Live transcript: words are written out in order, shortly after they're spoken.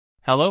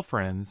Hello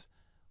friends,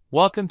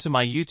 welcome to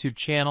my YouTube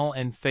channel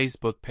and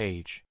Facebook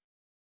page.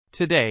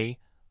 Today,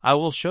 I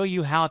will show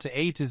you how to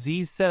A to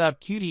Z set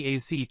up Cudy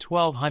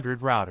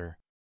AC1200 router.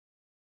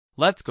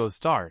 Let's go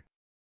start.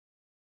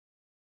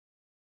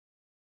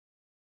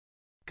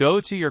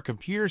 Go to your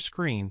computer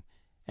screen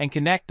and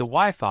connect the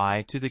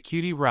Wi-Fi to the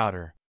Cudy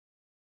router.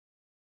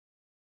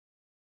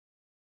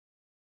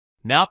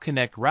 Now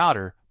connect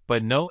router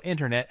but no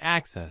internet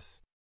access.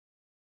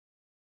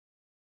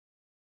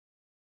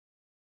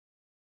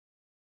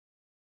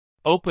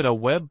 Open a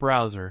web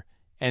browser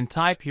and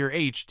type here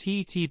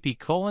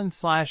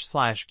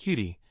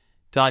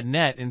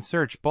http://cudy.net in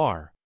search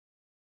bar.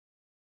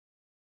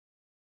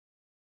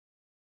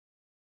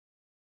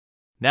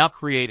 Now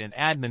create an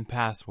admin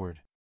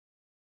password.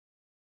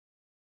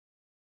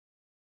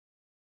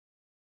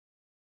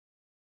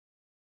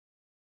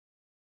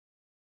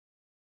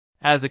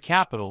 As a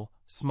capital,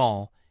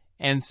 small,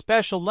 and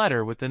special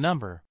letter with the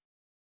number.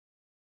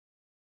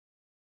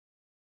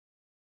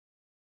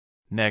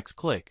 Next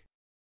click.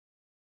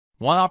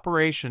 1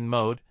 operation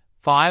mode,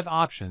 5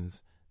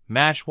 options,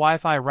 Mesh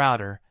Wi-Fi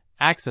router,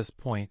 access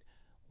point,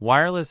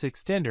 wireless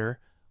extender,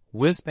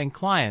 WISP and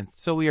client.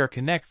 So we are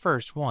connect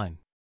first 1.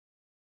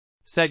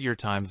 Set your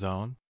time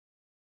zone.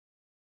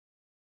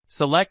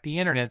 Select the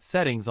internet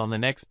settings on the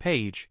next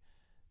page.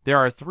 There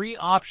are 3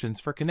 options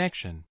for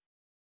connection.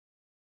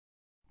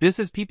 This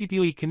is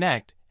PPPoE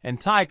connect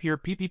and type your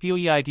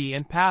PPPoE ID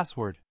and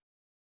password.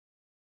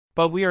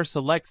 But we are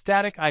select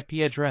static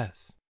IP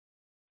address.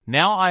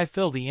 Now I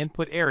fill the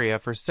input area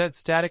for set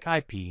static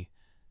IP,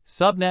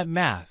 subnet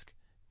mask,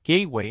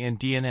 gateway and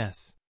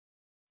DNS.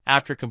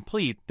 After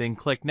complete, then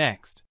click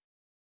Next.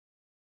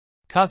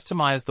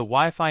 Customize the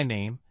Wi-Fi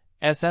name,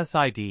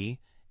 SSID,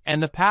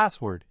 and the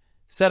password.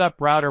 Set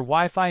up router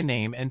Wi-Fi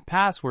name and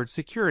password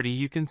security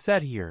you can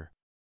set here.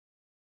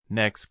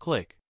 Next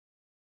click.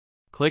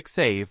 Click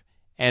Save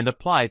and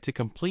Apply to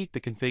complete the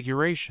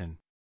configuration.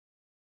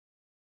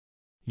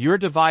 Your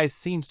device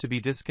seems to be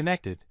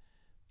disconnected.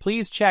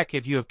 Please check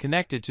if you have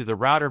connected to the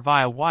router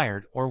via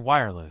wired or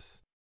wireless.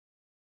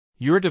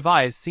 Your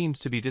device seems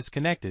to be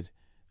disconnected.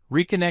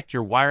 Reconnect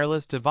your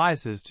wireless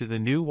devices to the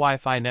new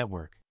Wi-Fi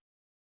network.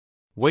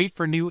 Wait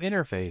for new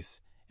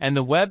interface and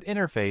the web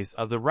interface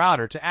of the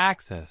router to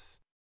access.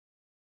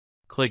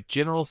 Click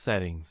General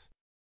Settings.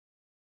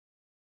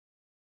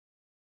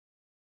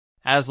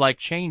 As like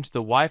change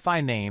the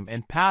Wi-Fi name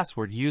and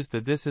password, use the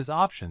This is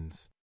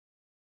options.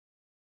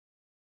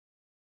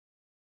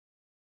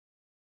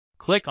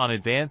 Click on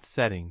Advanced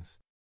Settings.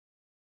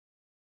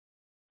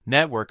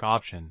 Network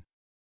option.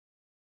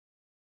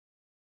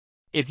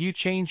 If you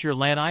change your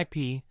LAN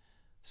IP,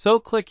 so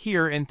click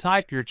here and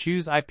type your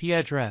choose IP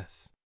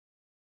address.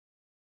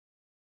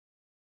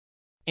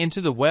 Into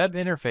the web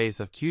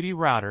interface of Cudy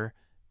Router,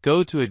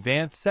 go to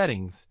Advanced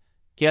Settings,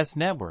 Guest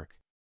Network.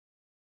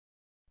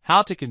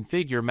 How to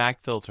configure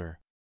MAC filter.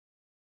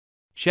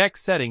 Check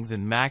Settings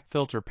in MAC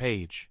filter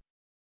page.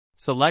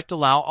 Select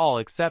Allow All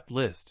except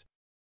List.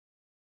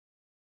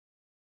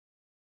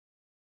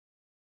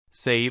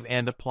 Save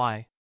and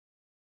apply.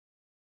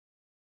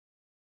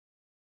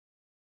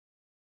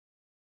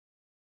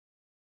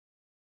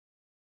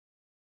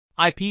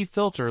 IP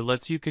filter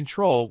lets you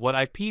control what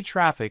IP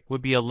traffic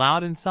would be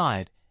allowed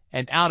inside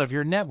and out of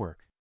your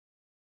network.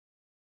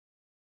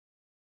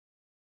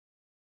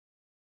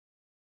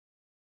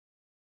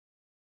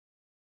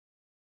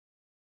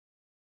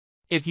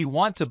 If you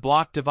want to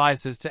block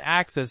devices to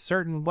access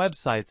certain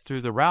websites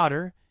through the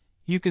router,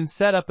 you can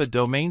set up a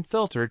domain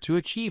filter to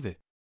achieve it.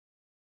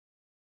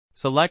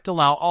 Select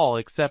Allow All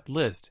except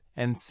List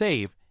and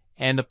save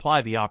and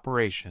apply the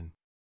operation.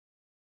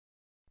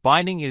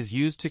 Binding is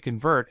used to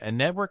convert a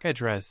network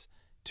address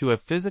to a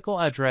physical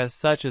address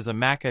such as a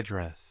MAC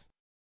address.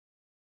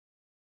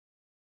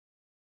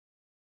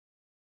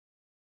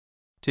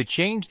 To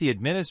change the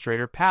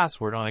administrator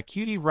password on a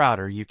Cudy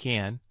router, you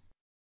can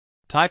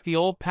type the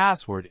old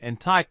password and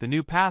type the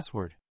new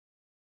password.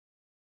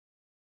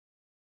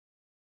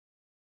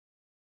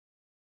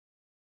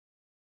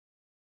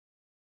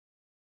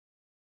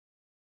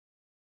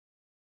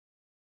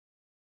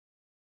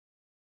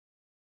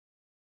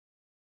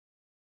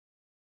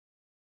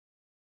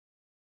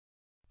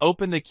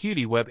 Open the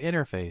Cudy web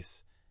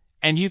interface,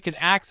 and you can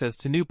access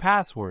to new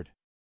password.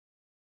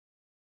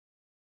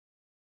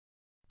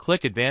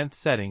 Click Advanced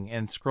Setting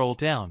and scroll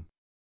down.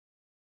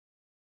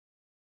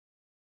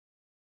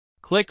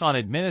 Click on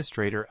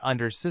Administrator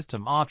under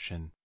System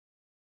option.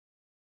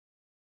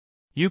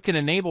 You can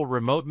enable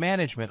remote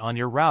management on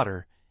your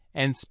router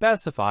and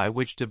specify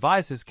which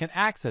devices can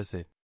access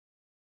it.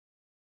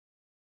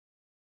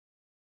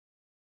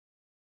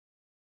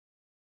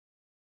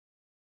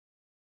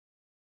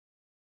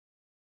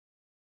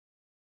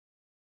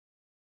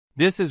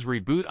 This is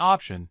Reboot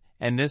option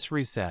and this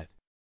Reset.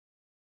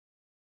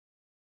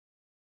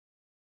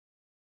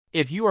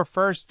 If you are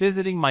first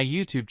visiting my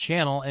YouTube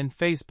channel and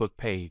Facebook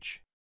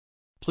page,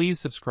 please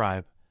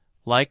subscribe,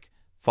 like,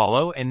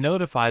 follow and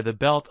notify the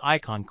bell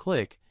icon.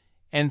 Click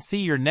and see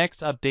your next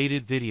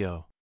updated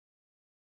video.